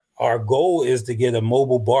our goal is to get a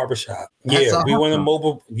mobile barbershop. That's awesome. We want a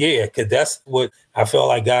mobile. Yeah, because that's what I felt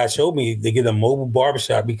like God showed me, to get a mobile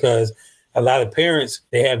barbershop, because a lot of parents,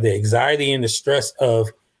 they have the anxiety and the stress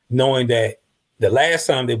of knowing that the last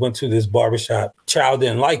time they went to this barbershop, child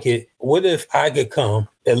didn't like it. What if I could come,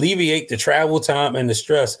 alleviate the travel time and the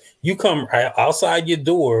stress? You come outside your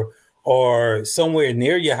door or somewhere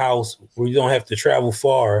near your house where you don't have to travel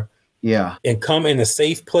far. Yeah. And come in a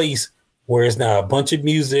safe place where it's not a bunch of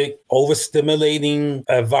music, overstimulating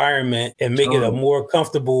environment, and make it a more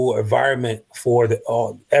comfortable environment for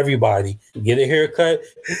everybody. Get a haircut.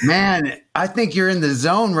 Man, I think you're in the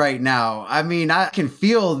zone right now. I mean, I can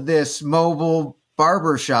feel this mobile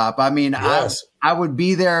barbershop. I mean, yes. I would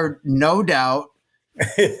be there, no doubt.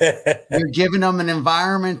 You're giving them an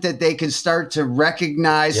environment that they can start to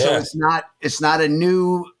recognize. Yes. So it's not a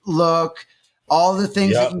new look. All the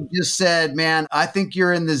things that you just said, man, I think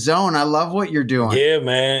you're in the zone. I love what you're doing. Yeah,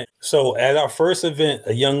 man. So at our first event,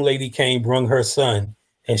 a young lady came, brung her son,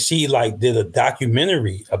 and she did a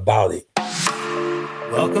documentary about it.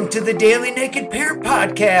 Welcome to the Daily Naked Parent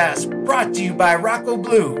Podcast, brought to you by Rocco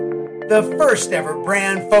Blue, the first ever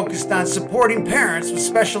brand focused on supporting parents with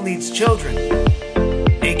special needs children.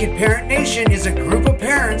 Naked Parent Nation is a group of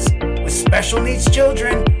parents with special needs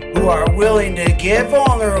children who are willing to get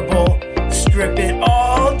vulnerable, strip it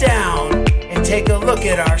all down, and take a look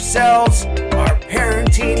at ourselves, our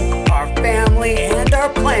parenting, our family, and our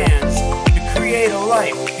plans to create a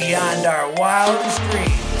life beyond our wildest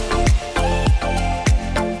dreams.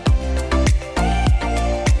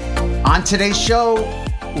 On today's show,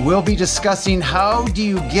 we'll be discussing how do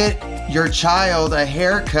you get your child a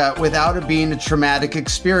haircut without it being a traumatic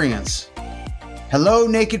experience. Hello,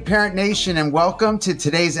 Naked Parent Nation, and welcome to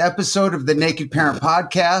today's episode of the Naked Parent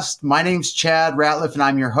Podcast. My name's Chad Ratliff, and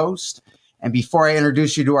I'm your host. And before I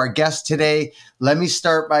introduce you to our guest today, let me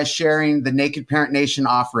start by sharing the Naked Parent Nation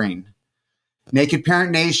offering. Naked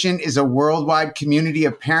Parent Nation is a worldwide community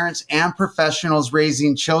of parents and professionals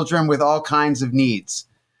raising children with all kinds of needs.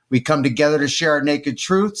 We come together to share our naked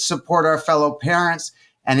truth, support our fellow parents,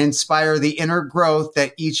 and inspire the inner growth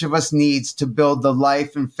that each of us needs to build the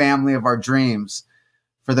life and family of our dreams.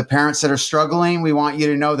 For the parents that are struggling, we want you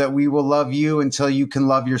to know that we will love you until you can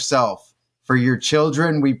love yourself. For your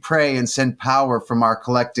children, we pray and send power from our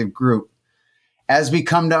collective group. As we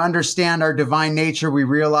come to understand our divine nature, we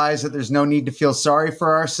realize that there's no need to feel sorry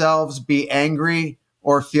for ourselves, be angry,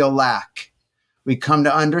 or feel lack. We come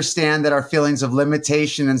to understand that our feelings of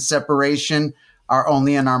limitation and separation are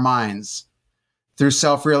only in our minds. Through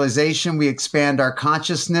self-realization, we expand our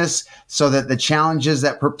consciousness so that the challenges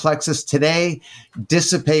that perplex us today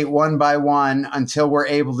dissipate one by one until we're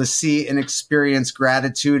able to see and experience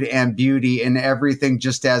gratitude and beauty in everything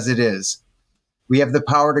just as it is. We have the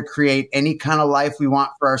power to create any kind of life we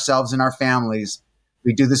want for ourselves and our families.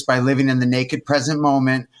 We do this by living in the naked present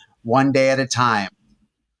moment, one day at a time.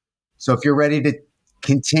 So if you're ready to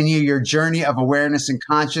continue your journey of awareness and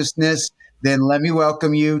consciousness, then let me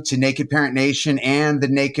welcome you to Naked Parent Nation and the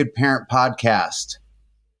Naked Parent Podcast.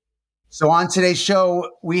 So on today's show,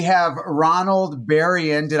 we have Ronald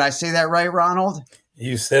Berrien. Did I say that right, Ronald?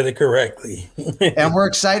 You said it correctly. And we're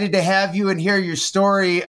excited to have you and hear your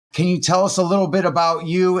story. Can you tell us a little bit about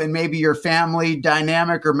you and maybe your family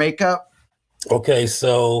dynamic or makeup? Okay,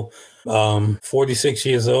 so 46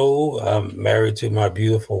 years old. I'm married to my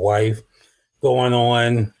beautiful wife, going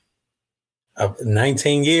on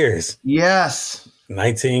 19 years. Yes.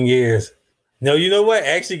 19 years. No, you know what?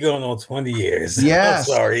 Actually going on 20 years. Yes.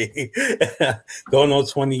 I'm sorry. Going on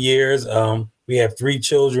 20 years. We have 3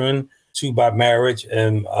 children, 2 by marriage,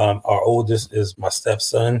 and our oldest is my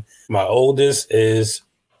stepson. My oldest is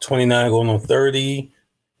 29 going on 30.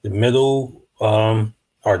 The middle,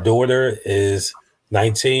 our daughter is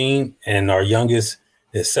 19, and our youngest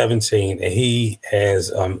is 17, and he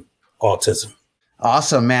has autism.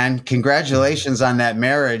 Awesome, man. Congratulations on that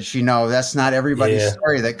marriage. You know, that's not everybody's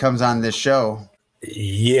story that comes on this show.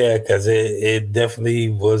 Yeah, because it definitely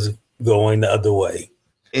was going the other way.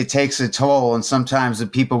 It takes a toll, and sometimes the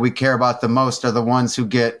people we care about the most are the ones who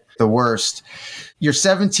get the worst. Your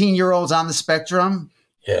 17-year-old's on the spectrum.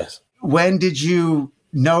 Yes. When did you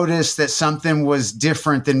notice that something was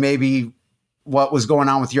different than maybe what was going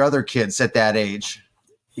on with your other kids at that age?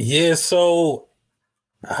 Yeah, so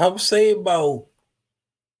I would say about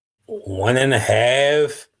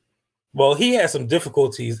 1.5. Well, he had some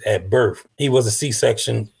difficulties at birth. He was a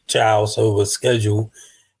C-section child, so it was scheduled,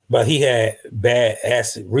 but he had bad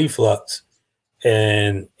acid reflux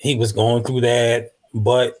and he was going through that.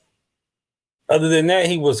 But other than that,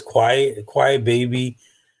 he was quiet baby.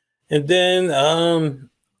 And then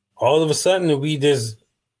all of a sudden we just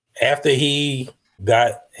after he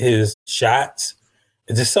got his shots,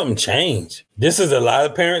 just something changed. This is a lot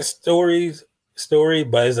of parents' story,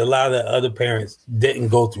 but it's a lot of other parents didn't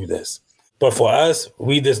go through this. But for us,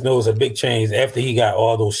 we just know it's a big change. After he got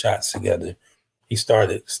all those shots together, he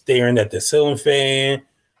started staring at the ceiling fan,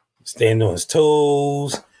 standing on his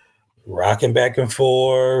toes, rocking back and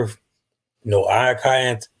forth, no eye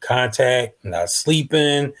contact, not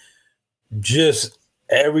sleeping. Just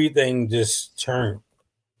everything just turned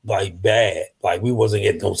like bad. Like we wasn't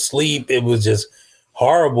getting no sleep. It was just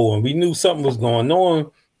horrible. And we knew something was going on,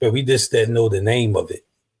 but we just didn't know the name of it.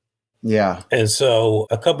 Yeah. And so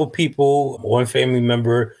a couple people, one family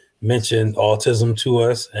member mentioned autism to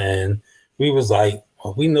us, and we was like,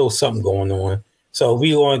 well, we know something going on. So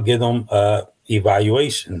we want to give him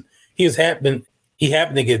evaluation. He happened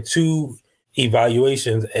to get 2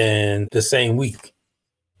 evaluations in the same week.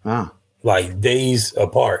 Wow. Like days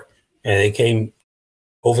apart. And they came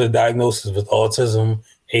over the diagnosis with autism,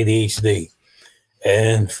 ADHD.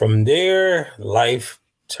 And from there, life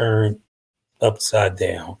turned upside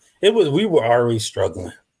down. We were already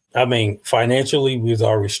struggling. I mean, financially, we was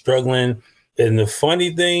already struggling. And the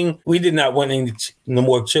funny thing, we did not want no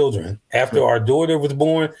more children. After our daughter was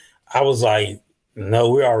born, I was like,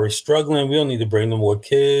 no, we're already struggling. We don't need to bring no more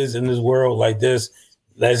kids in this world like this.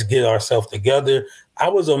 Let's get ourselves together. I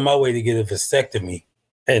was on my way to get a vasectomy.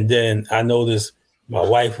 And then I noticed my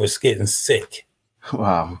wife was getting sick.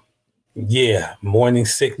 Wow. Yeah, morning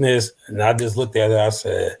sickness. And I just looked at her. I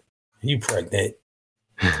said, you pregnant?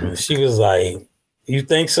 And she was like, you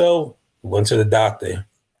think so? Went to the doctor.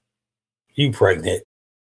 You pregnant?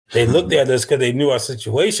 They looked at us because they knew our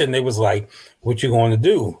situation. They was like, what you going to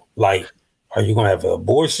do? Like, are you going to have an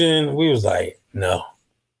abortion? We was like, no,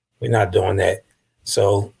 we're not doing that.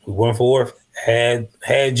 So we went forth, had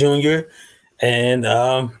Junior, and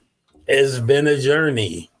it's been a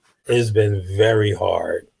journey. It's been very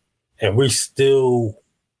hard, and we're still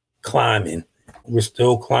climbing. We're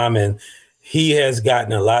still climbing. He has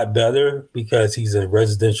gotten a lot better because he's in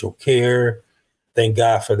residential care. Thank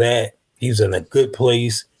God for that. He's in a good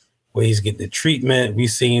place where he's getting the treatment. We've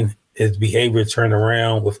seen his behavior turn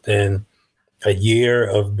around within a year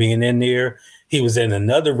of being in there. He was in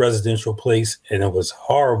another residential place and it was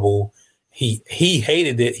horrible. He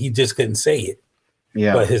hated it. He just couldn't say it.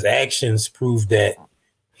 Yeah. But his actions proved that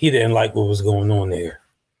he didn't like what was going on there.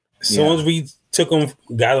 As soon as we took him,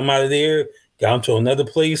 got him out of there, got him to another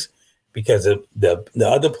place, because the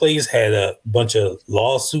other place had a bunch of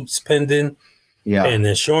lawsuits pending. Yeah. And the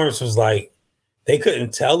insurance was like, they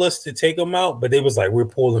couldn't tell us to take him out, but they was like, we're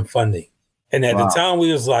pulling funding. And at the time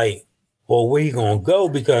we was like, well, where you going to go?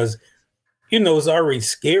 Because, it's already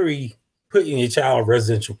scary putting your child in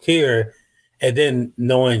residential care and then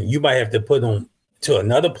knowing you might have to put them to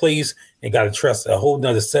another place and got to trust a whole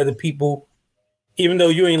nother set of people, even though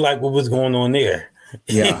you ain't like what was going on there.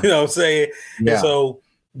 Yeah. You know what I'm saying? Yeah. And so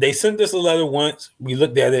they sent us a letter once. We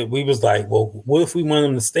looked at it. We was like, well, what if we want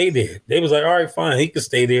him to stay there? They was like, all right, fine. He could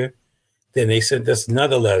stay there. Then they sent us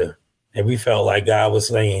another letter. And we felt like God was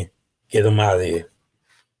saying, get him out of there.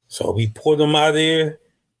 So we pulled him out of there.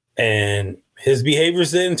 And his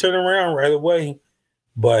behaviors didn't turn around right away.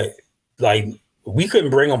 But, like, we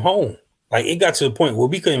couldn't bring him home. Like, it got to the point where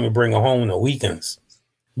we couldn't even bring him home on the weekends.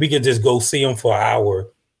 We could just go see him for an hour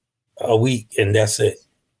a week, and that's it.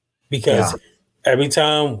 Because every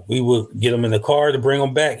time we would get him in the car to bring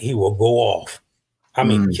him back, he will go off. I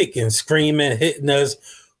mean, kicking, screaming, hitting us.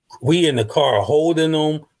 We in the car holding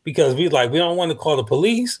him because we don't want to call the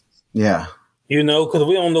police. Yeah. Because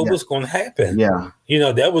we don't know what's going to happen. Yeah.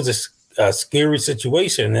 That was a scary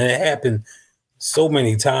situation, and it happened so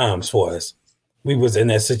many times for us. We was in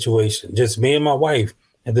that situation, just me and my wife.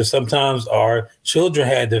 And then sometimes our children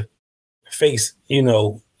had to face,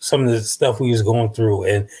 some of the stuff we was going through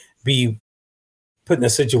and be put in a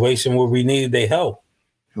situation where we needed their help.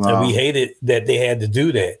 Wow. And we hated that they had to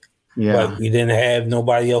do that. Yeah. But we didn't have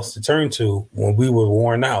nobody else to turn to when we were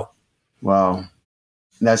worn out. Wow.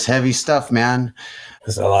 That's heavy stuff, man.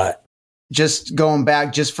 It's a lot. Just going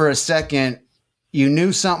back just for a second, you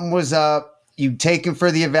knew something was up. You take him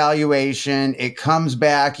for the evaluation. It comes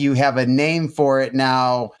back. You have a name for it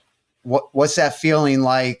now. What's that feeling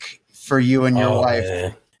like for you and your wife?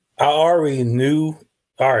 Man. I already knew.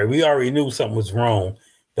 All right, we already knew something was wrong.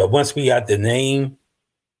 But once we got the name,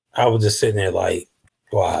 I was just sitting there like,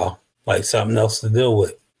 wow, like something else to deal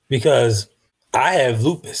with. Because I have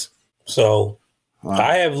lupus. So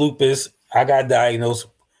I have lupus. I got diagnosed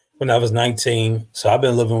when I was 19. So I've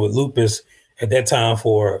been living with lupus at that time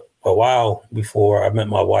for a while before I met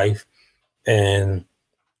my wife. And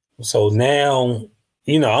so now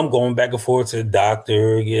I'm going back and forth to the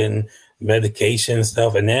doctor, getting medication and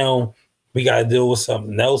stuff. And now we got to deal with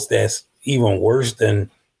something else that's even worse than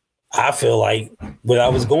I feel like what I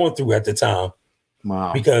was going through at the time.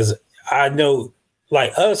 Wow. Because I know,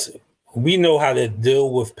 like us, we know how to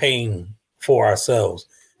deal with pain for ourselves.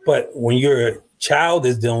 But when your child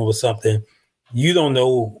is dealing with something, you don't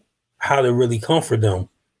know how to really comfort them.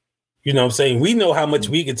 You know what I'm saying? We know how much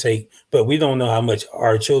we can take, but we don't know how much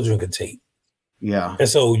our children can take. Yeah. And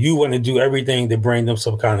so you want to do everything to bring them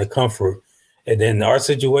some kind of comfort. And then our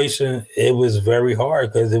situation, it was very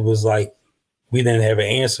hard because it was like we didn't have an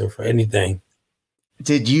answer for anything.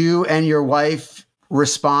 Did you and your wife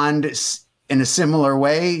respond in a similar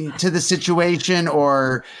way to the situation?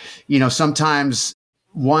 Or, sometimes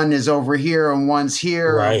one is over here and one's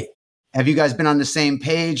here. Right. Have you guys been on the same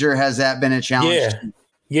page, or has that been a challenge?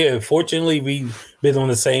 Yeah. Fortunately, we've been on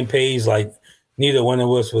the same page. Like neither one of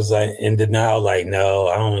us was like in denial. Like, no,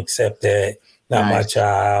 I don't accept that. Not my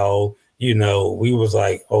child. We was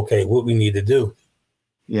like, okay, what we need to do.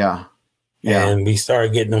 Yeah. And we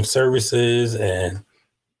started getting them services and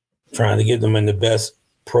trying to get them in the best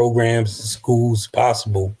programs, schools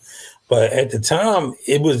possible. But at the time,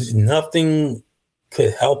 it was nothing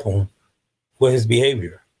could help him with his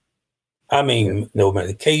behavior. I mean, no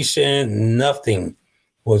medication, nothing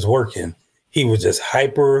was working. He was just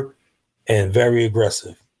hyper and very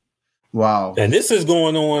aggressive. Wow. And this is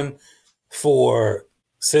going on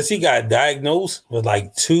since he got diagnosed with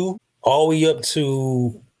like 2, all the way up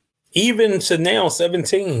to even to now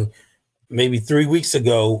 17, maybe 3 weeks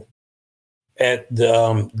ago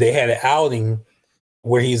they had an outing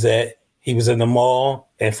where he's at. He was in the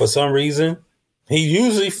mall, and for some reason, he's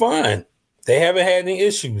usually fine. They haven't had any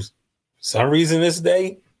issues. For some reason this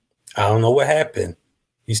day, I don't know what happened.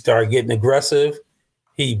 He started getting aggressive.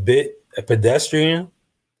 He bit a pedestrian.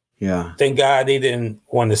 Yeah. Thank God they didn't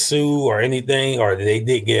want to sue or anything, or they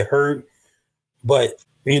did get hurt. But,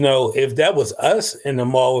 if that was us in the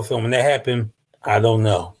mall with him and that happened, I don't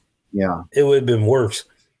know. Yeah. It would have been worse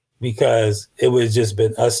because it would have just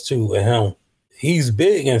been us two and him. He's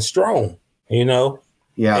big and strong,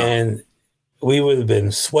 Yeah. And we would have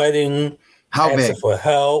been sweating, asking big? For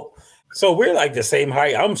help. So we're like the same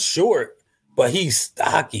height. I'm short, but he's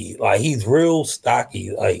stocky. Like he's real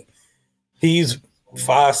stocky. Like he's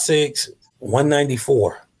 5'6",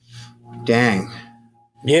 194. Dang.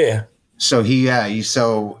 Yeah. So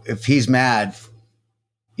so if he's mad,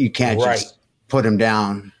 you can't just put him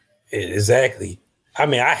down. Exactly. I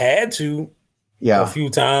mean, I had to a few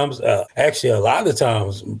times. Actually, a lot of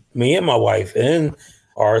times, me and my wife and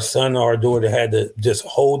our son or our daughter had to just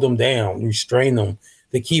hold them down, restrain them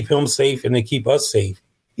to keep him safe and to keep us safe.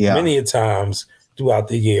 Yeah. Many a times throughout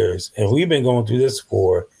the years. And we've been going through this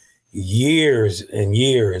for years and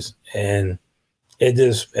years. And it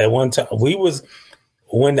just, at one time,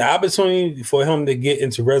 when the opportunity for him to get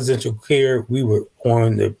into residential care, we were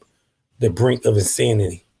on the brink of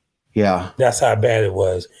insanity. Yeah. That's how bad it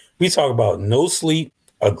was. We talk about no sleep,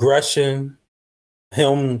 aggression,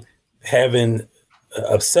 him having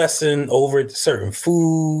obsessing over certain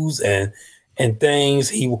foods and things.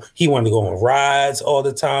 He wanted to go on rides all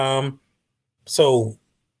the time. So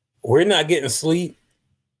we're not getting sleep.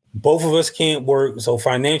 Both of us can't work. So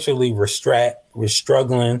financially, we're strapped. We're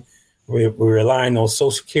struggling. We're relying on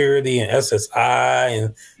Social Security and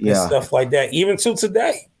SSI and stuff like that. Even to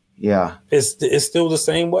today. Yeah. It's still the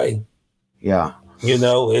same way. Yeah.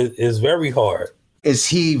 It's very hard. Is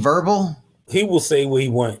he verbal? He will say what he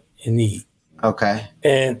want and need. Okay.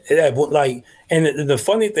 And the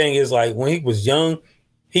funny thing is, like, when he was young,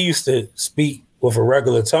 he used to speak with a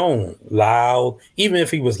regular tone, loud, even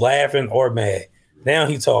if he was laughing or mad. Now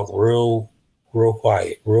he talk real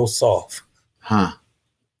quiet, real soft. Huh.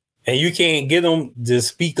 And you can't get him to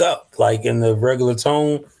speak up like in the regular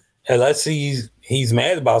tone unless he's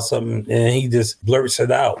mad about something and he just blurts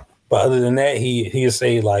it out. But other than that, he'll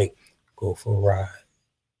say like, "Go for a ride."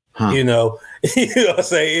 Huh. You know what I'm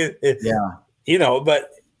saying?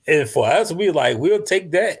 But and for us, we'll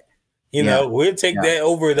take that. We'll take that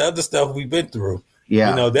over the other stuff we've been through.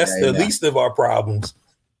 Yeah. That's the least of our problems.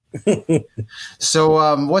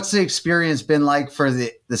 So what's the experience been like for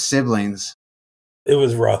the siblings? It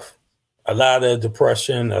was rough. A lot of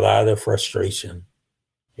depression, a lot of frustration,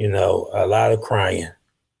 a lot of crying.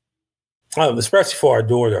 Especially for our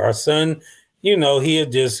daughter. Our son,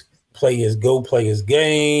 he'd just play his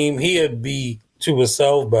game. He'd be to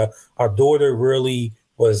himself, but our daughter really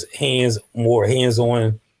was more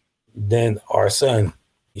hands-on than our son.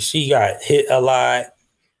 She got hit a lot.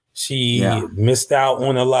 She missed out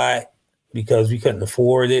on a lot because we couldn't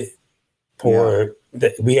afford it. Or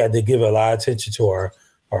that we had to give a lot of attention to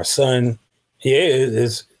our son. Yeah,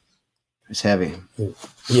 it's heavy.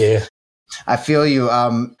 Yeah. I feel you.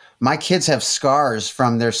 My kids have scars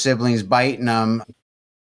from their siblings biting them.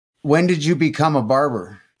 When did you become a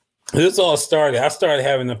barber? This all started. I started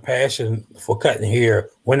having a passion for cutting hair.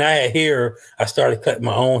 When I had hair, I started cutting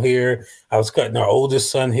my own hair. I was cutting our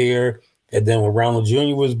oldest son hair. And then when Ronald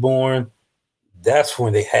Jr. was born, that's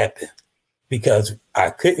when it happened, because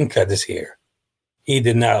I couldn't cut his hair. He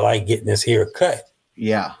did not like getting his hair cut.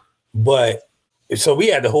 Yeah. But so we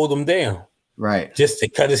had to hold him down. Right. Just to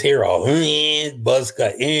cut his hair off. Buzz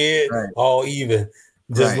cut, right. all even.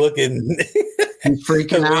 Just looking. He's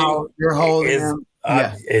freaking out. You're holding him.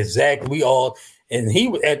 Yeah. Exactly. We all, and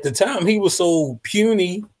he, at the time, he was so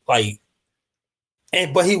puny, but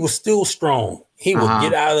he was still strong. He would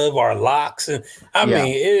get out of our locks. And I mean,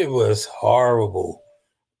 it was horrible.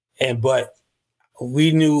 But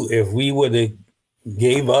we knew if we would have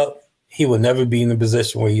gave up, he would never be in the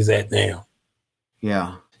position where he's at now.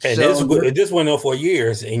 Yeah. And this went on for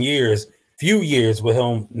years and years, few years with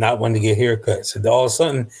him not wanting to get haircuts. And all of a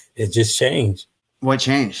sudden, it just changed. What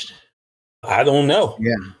changed? I don't know.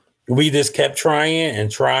 Yeah. We just kept trying.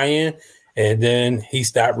 And then he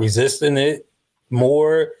stopped resisting it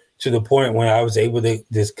more, to the point when I was able to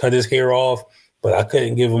just cut his hair off, but I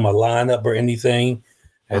couldn't give him a lineup or anything.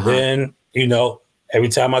 And then, every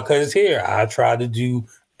time I cut his hair, I try to do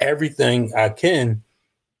everything I can.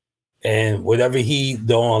 And whatever he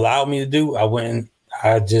don't allow me to do,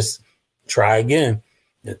 I just try again.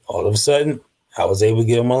 And all of a sudden, I was able to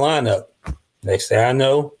give him a lineup. Next thing I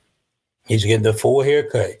know, he's getting the full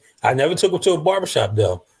haircut. I never took him to a barbershop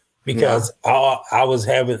though, because I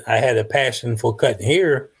had a passion for cutting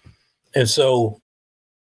hair. And so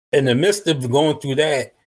in the midst of going through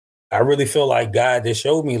that, I really feel like God just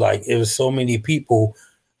showed me, like, it was so many people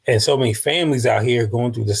and so many families out here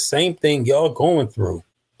going through the same thing y'all going through.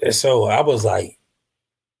 And so I was like,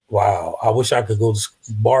 wow, I wish I could go to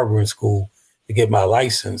barbering school to get my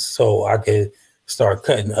license so I could start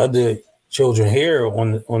cutting other children hair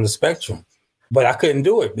on the spectrum. But I couldn't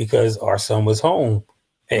do it because our son was home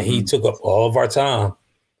and he took up all of our time.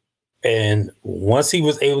 And once he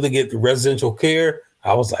was able to get the residential care,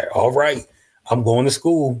 I was like, all right, I'm going to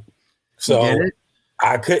school. So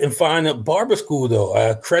I couldn't find a barber school though,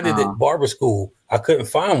 a accredited barber school. I couldn't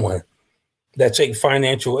find one that take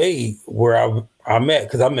financial aid where I'm at,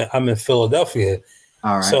 because I'm in Philadelphia.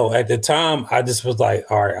 All right. So at the time, I just was like,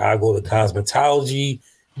 all right, I'll go to cosmetology,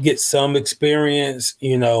 get some experience,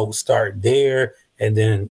 start there, and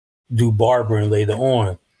then do barbering later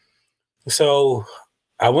on. So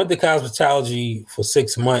I went to cosmetology for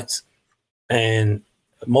 6 months, and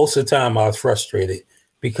most of the time I was frustrated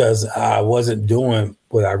because I wasn't doing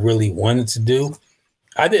what I really wanted to do.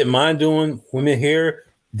 I didn't mind doing women hair.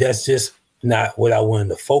 That's just not what I wanted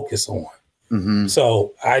to focus on. Mm-hmm.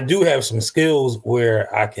 So I do have some skills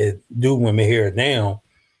where I could do women hair now,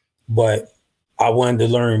 but I wanted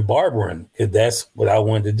to learn barbering because that's what I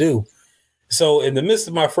wanted to do. So in the midst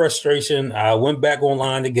of my frustration, I went back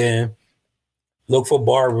online again, looked for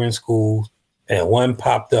barbering schools, and one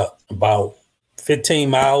popped up about 15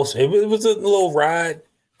 miles. It was a little ride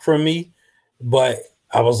from me, but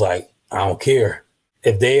I was like, I don't care.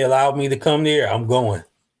 If they allowed me to come there, I'm going.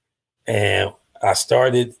 And I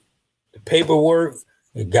started the paperwork,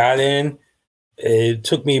 it got in. It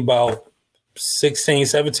took me about 16,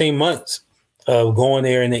 17 months of going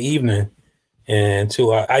there in the evening. And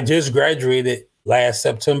I just graduated last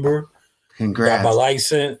September. Congrats. Got my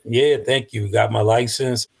license. Yeah, thank you. Got my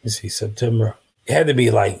license. Let's see, September. It had to be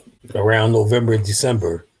like around November,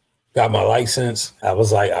 December. Got my license. I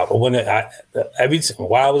was like, while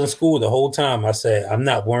I was in school, the whole time I said, I'm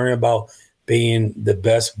not worrying about being the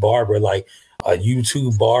best barber, like a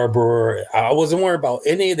YouTube barber. I wasn't worried about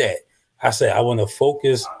any of that. I said, I want to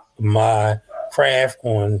focus my craft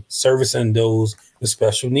on servicing those with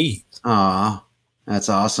special needs. Aw, that's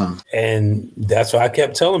awesome. And that's what I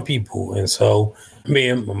kept telling people. And so me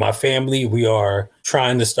and my family, we are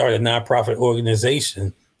trying to start a nonprofit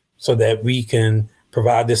organization so that we can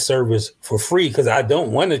provide this service for free, because I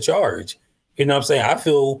don't want to charge. You know what I'm saying? I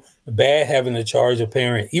feel bad having to charge a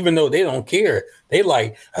parent, even though they don't care. They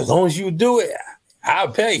like, as long as you do it,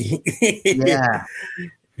 I'll pay. Yeah.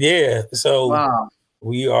 Yeah. So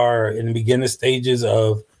we are in the beginning stages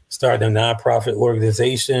of starting a nonprofit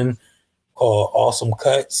organization called Awesome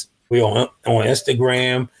Cuts. We're on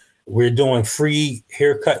Instagram. We're doing free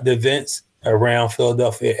haircut events around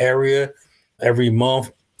Philadelphia area every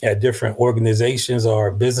month at different organizations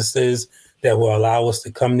or businesses that will allow us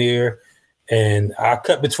to come there. And I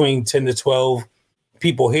cut between 10 to 12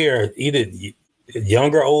 people here. Either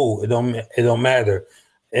young or old, it don't matter,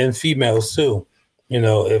 and females too.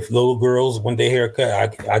 If little girls want their hair cut,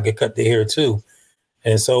 I could cut their hair too.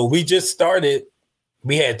 And so we just started.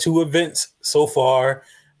 We had 2 events so far.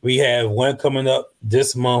 We have one coming up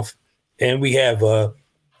this month, and we have a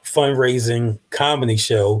fundraising comedy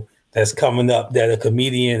show that's coming up that a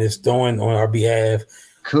comedian is doing on our behalf.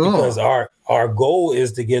 Cool. Because our goal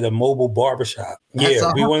is to get a mobile barbershop. That's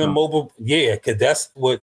We want a awesome. mobile. Yeah, because that's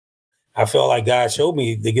what I felt like God showed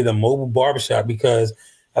me, to get a mobile barbershop, because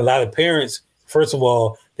a lot of parents, first of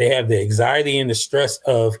all, they have the anxiety and the stress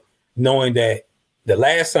of knowing that the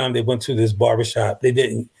last time they went to this barbershop,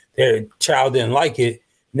 their child didn't like it.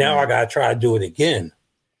 Now I got to try to do it again.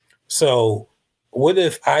 So what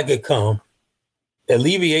if I could come,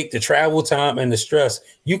 alleviate the travel time and the stress?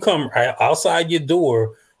 You come right outside your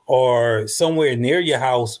door or somewhere near your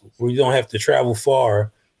house where you don't have to travel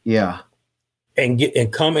far. Yeah. And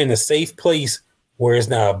come in a safe place where it's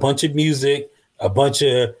not a bunch of music, a bunch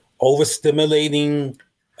of overstimulating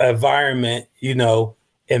environment,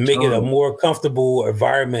 and make it a more comfortable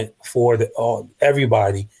environment for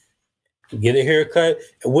everybody. Get a haircut.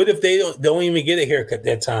 And what if they don't even get a haircut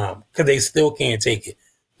that time because they still can't take it?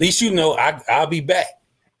 At least I'll be back.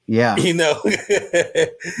 Yeah.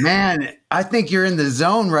 Man, I think you're in the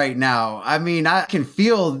zone right now. I mean, I can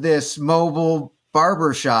feel this mobile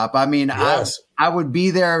barbershop. I mean, yes. I would be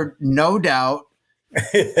there, no doubt.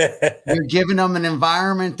 You're giving them an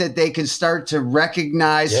environment that they can start to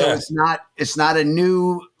recognize. Yes. So it's not a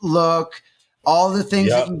new look. All the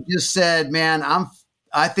things that you just said, man,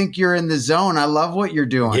 I think you're in the zone. I love what you're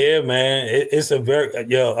doing. Yeah, man. It's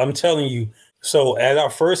I'm telling you. So at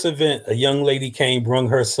our first event, a young lady came, brung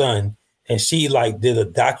her son, and she did a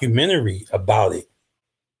documentary about it,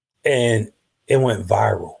 and it went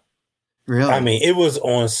viral. Really? I mean, it was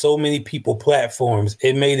on so many people platforms.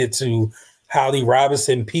 It made it to Holly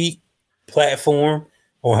Robinson Pete platform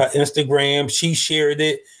on her Instagram. She shared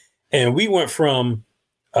it, and we went from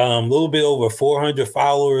a little bit over 400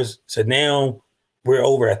 followers to now we're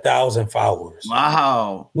over 1,000 followers.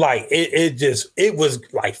 Wow. It was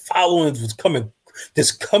like following was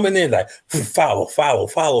coming in like follow.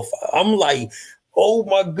 I'm like, oh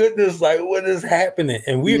my goodness, like what is happening?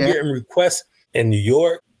 And we're getting requests in New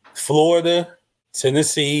York, Florida,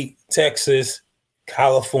 Tennessee, Texas,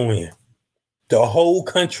 California, the whole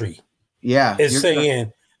country. Yeah. Is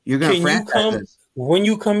saying, can you come when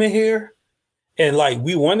you come in here? And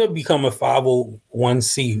we want to become a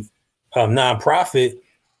 501c nonprofit,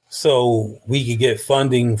 so we could get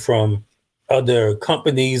funding from other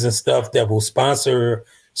companies and stuff that will sponsor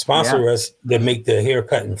us that make the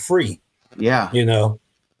haircutting free. Yeah.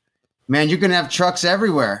 Man, you're going to have trucks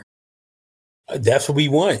everywhere. That's what we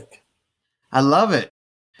want. I love it.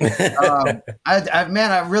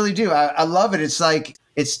 I really do. I love it. It's like,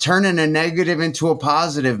 it's turning a negative into a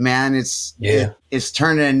positive, man. It's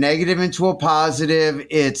turning a negative into a positive.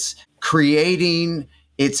 It's creating,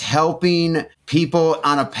 it's helping people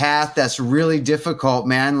on a path that's really difficult,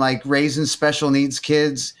 man. Like raising special needs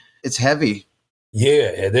kids, it's heavy. Yeah,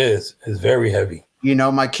 it is. It's very heavy.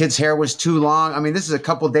 My kid's hair was too long. I mean, this is a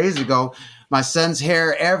couple of days ago. My son's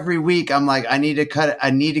hair every week. I'm like, I need to cut it.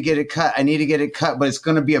 I need to get it cut. I need to get it cut. But it's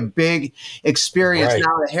going to be a big experience. Right.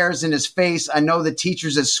 Now the hair's in his face. I know the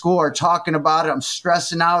teachers at school are talking about it. I'm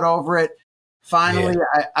stressing out over it. Finally,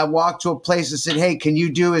 I walked to a place and said, hey, can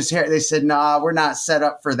you do his hair? They said, nah, we're not set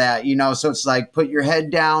up for that. So it's like, put your head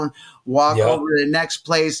down, walk over to the next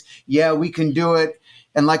place. Yeah, we can do it.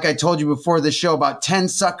 And like I told you before the show, about 10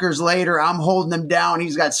 suckers later, I'm holding him down.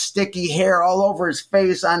 He's got sticky hair all over his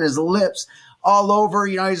face, on his lips, all over.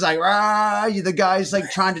 He's like, rah. The guy's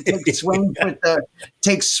like trying to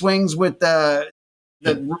take swings with the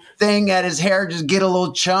thing at his hair, just get a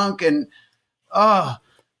little chunk. And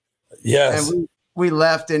yes. And we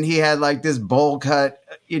left, and he had like this bowl cut,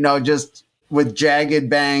 just with jagged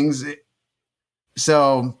bangs.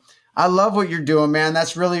 So I love what you're doing, man.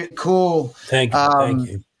 That's really cool. Thank you. Thank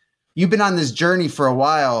you. You've been on this journey for a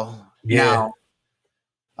while now.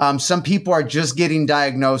 Some people are just getting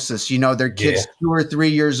diagnosis. Their kid's 2 or 3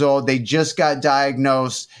 years old. They just got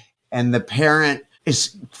diagnosed, and the parent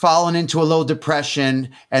is falling into a little depression,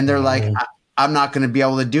 and they're like, I'm not going to be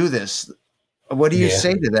able to do this. What do you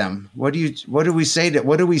say to them? What do we say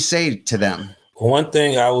to them? One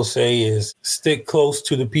thing I will say is stick close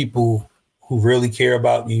to the people who really care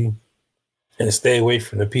about you and stay away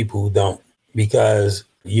from the people who don't, because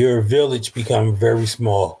your village becomes very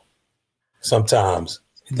small sometimes.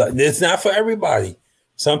 It's not for everybody.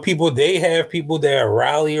 Some people, they have people that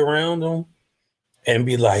rally around them and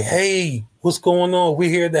be like, hey, what's going on? We're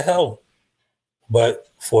here to help. But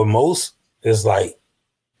for most it's like,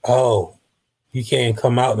 oh, you can't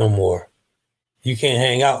come out no more. You can't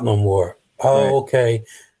hang out no more. Oh, okay.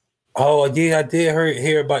 Oh, yeah, I did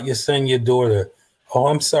hear about your son, your daughter. Oh,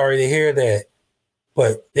 I'm sorry to hear that.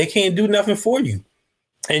 But they can't do nothing for you.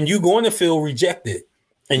 And you're going to feel rejected.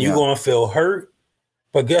 And you're going to feel hurt.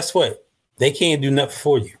 But guess what? They can't do nothing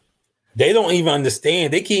for you. They don't even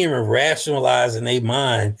understand. They can't even rationalize in their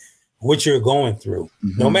mind what you're going through.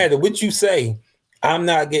 Mm-hmm. No matter what you say, I'm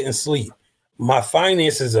not getting sleep. My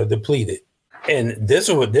finances are depleted. And this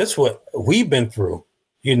is what we've been through.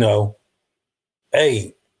 You know,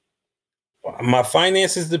 hey, my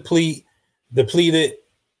finances depleted.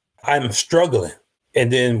 I'm struggling.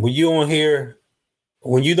 And then when you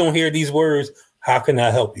don't hear these words, how can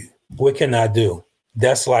I help you? What can I do?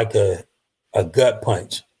 That's like a gut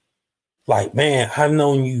punch. Like, man, I've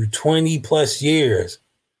known you 20 plus years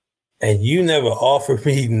and you never offered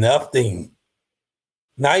me nothing.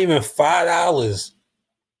 Not even $5.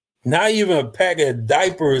 Not even a pack of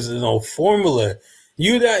diapers and no formula.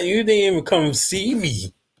 You didn't even come see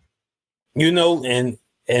me. You know,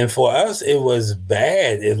 and for us, it was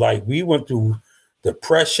bad. It like we went through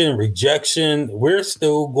depression, rejection. We're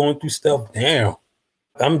still going through stuff now.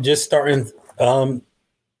 I'm just starting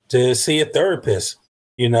to see a therapist,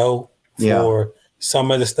 you know, for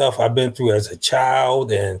some of the stuff I've been through as a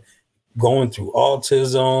child and going through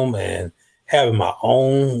autism and having my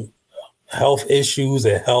own health issues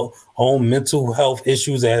and own mental health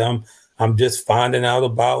issues that I'm just finding out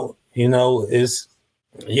about. You know, this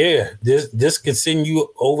can send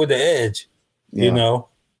you over the edge, you know.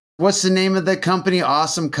 What's the name of the company?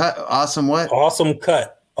 Awesome Cut. Awesome what? Awesome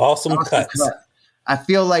Cut. Awesome Cuts. Cut. I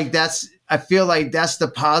feel like that's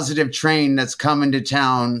the positive train that's coming to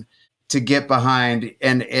town to get behind,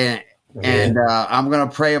 and I'm going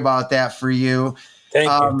to pray about that for you.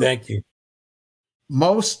 Thank you.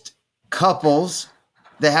 Most couples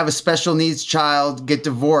that have a special needs child get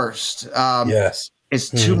divorced. Yes, it's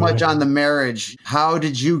too much on the marriage. How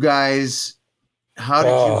did you guys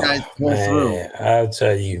pull through? I'll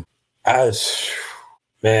tell you, it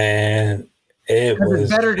was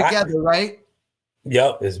better together, right?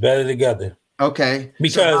 Yep, it's better together. Okay.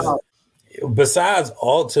 Because besides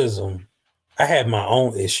autism, I had my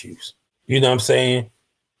own issues. You know what I'm saying?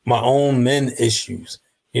 My own men issues.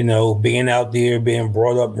 You know, being out there, being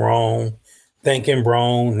brought up wrong, thinking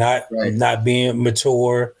wrong, not being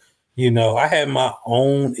mature. You know, I had my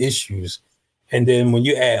own issues. And then when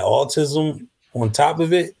you add autism on top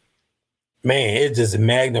of it, man, it just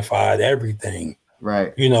magnified everything.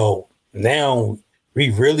 Right. You know, now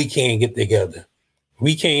we really can't get together.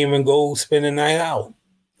 We can't even go spend a night out.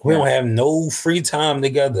 We don't have no free time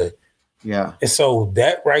together. Yeah. And so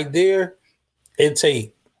that right there, it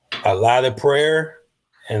take a lot of prayer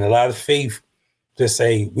and a lot of faith to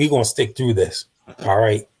say, we're going to stick through this. All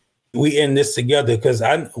right. We in this together. Because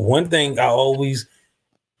one thing I always,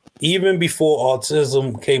 even before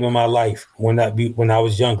autism came in my life, when I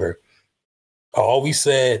was younger, I always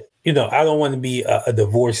said, you know, I don't want to be a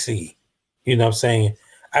divorcee. You know what I'm saying?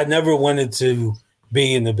 I never wanted to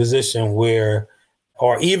be in the position where,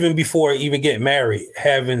 or even before I even get married,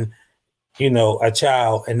 having, you know, a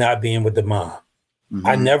child and not being with the mom. Mm-hmm.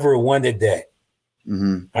 I never wanted that.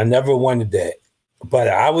 Mm-hmm. I never wanted that. But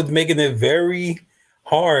I was making it very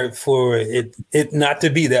hard for it not to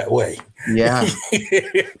be that way. Yeah.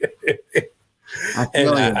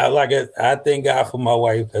 I thank God for my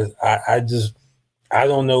wife, because I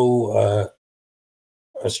don't know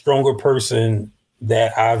a stronger person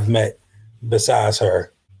that I've met besides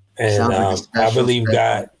her. And I believe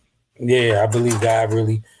God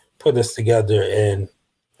really put us together. And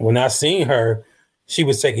when I seen her, she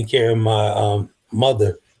was taking care of my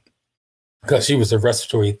mother, because she was a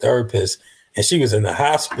respiratory therapist and she was in the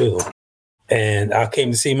hospital. And I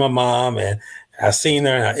came to see my mom and I seen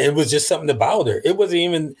her, and it was just something about her. It wasn't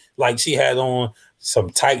even like she had on some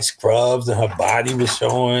tight scrubs and her body was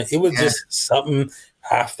showing. It was just something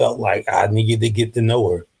I felt like I needed to get to know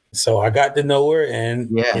her. So I got to know her, and,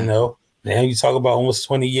 you know, now you talk about almost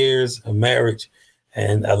 20 years of marriage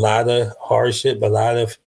and a lot of hardship, a lot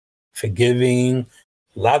of forgiving,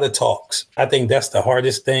 a lot of talks. I think that's the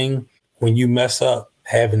hardest thing when you mess up,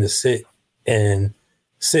 having to sit in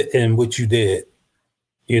what you did.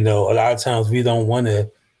 You know, a lot of times we don't want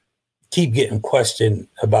to keep getting questioned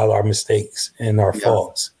about our mistakes and our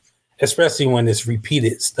faults, especially when it's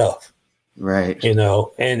repeated stuff. Right. You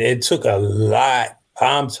know, and it took a lot.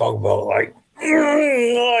 I'm talking about like,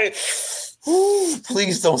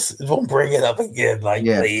 please don't bring it up again. Like,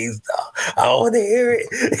 please, I don't want to hear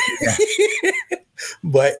it.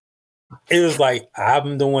 But it was like,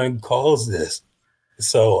 I'm the one who caused this.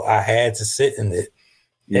 So I had to sit in it.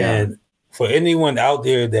 Yeah. And for anyone out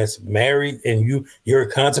there that's married and you're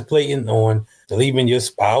contemplating on leaving your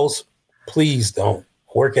spouse, please don't.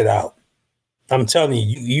 Work it out. I'm telling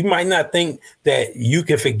you, you might not think that you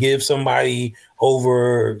can forgive somebody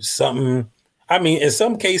over something. I mean, in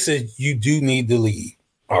some cases, you do need to leave.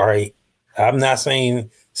 All right. I'm not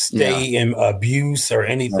saying stay in abuse or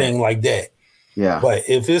anything like that. Yeah. But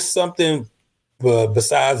if it's something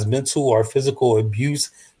besides mental or physical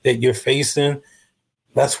abuse that you're facing,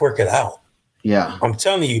 let's work it out. Yeah. I'm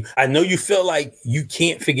telling you, I know you feel like you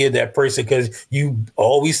can't forgive that person because you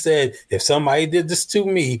always said, if somebody did this to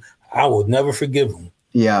me, I will never forgive them.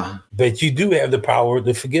 Yeah. But you do have the power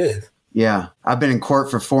to forgive. Yeah. I've been in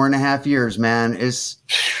court for 4.5 years, man. It's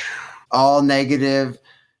all negative,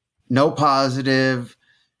 no positive.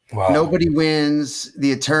 Wow. Nobody wins.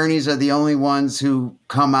 The attorneys are the only ones who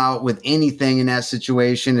come out with anything in that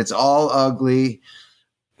situation. It's all ugly.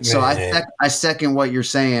 Man. So I second what you're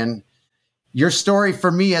saying. Your story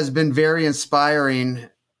for me has been very inspiring.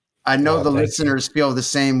 I know the listeners feel the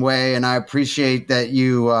same way, and I appreciate that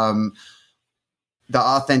you, the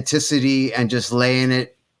authenticity and just laying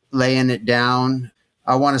it down.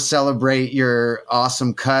 I want to celebrate your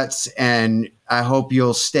awesome cuts, and I hope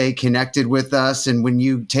you'll stay connected with us. And when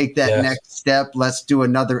you take that next step, let's do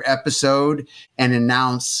another episode and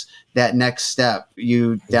announce that next step.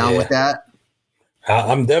 You down with that?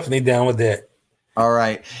 I'm definitely down with that. All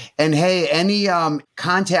right. And hey, any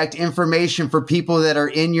contact information for people that are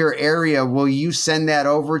in your area, will you send that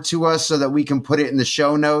over to us so that we can put it in the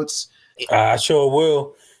show notes? I sure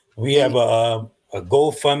will. We have a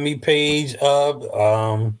GoFundMe page up.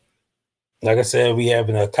 Like I said, we have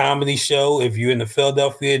a comedy show. If you're in the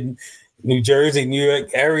Philadelphia, New Jersey, New York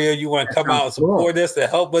area, you want to come out and support us to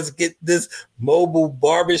help us get this mobile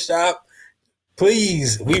barbershop,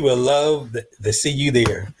 please, we would love to see you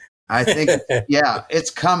there. I think, it's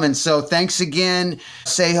coming. So thanks again.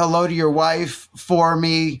 Say hello to your wife for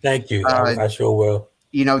me. Thank you. I sure will.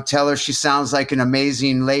 Tell her she sounds like an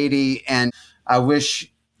amazing lady, and I wish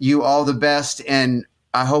you all the best, and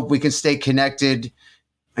I hope we can stay connected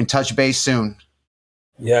and touch base soon.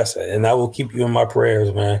 Yes, and I will keep you in my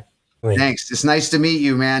prayers, man. Thanks. It's nice to meet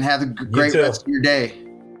you, man. Have a great rest of your day.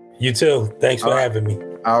 You too. Thanks for having me.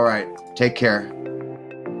 All right. Take care.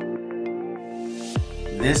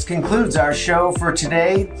 This concludes our show for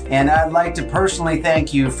today, and I'd like to personally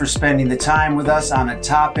thank you for spending the time with us on a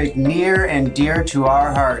topic near and dear to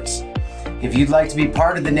our hearts. If you'd like to be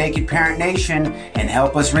part of the Naked Parent Nation and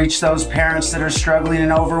help us reach those parents that are struggling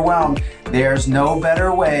and overwhelmed, there's no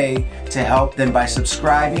better way to help than by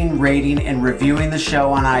subscribing, rating, and reviewing the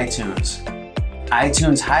show on iTunes.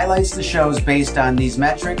 iTunes highlights the shows based on these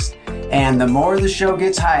metrics, and the more the show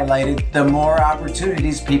gets highlighted, the more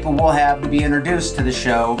opportunities people will have to be introduced to the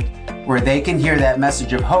show where they can hear that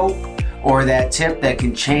message of hope or that tip that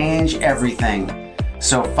can change everything.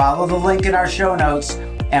 So follow the link in our show notes,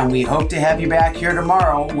 and we hope to have you back here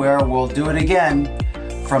tomorrow where we'll do it again.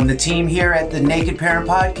 From the team here at the Naked Parent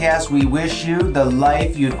Podcast, we wish you the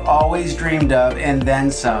life you've always dreamed of and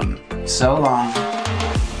then some. So long.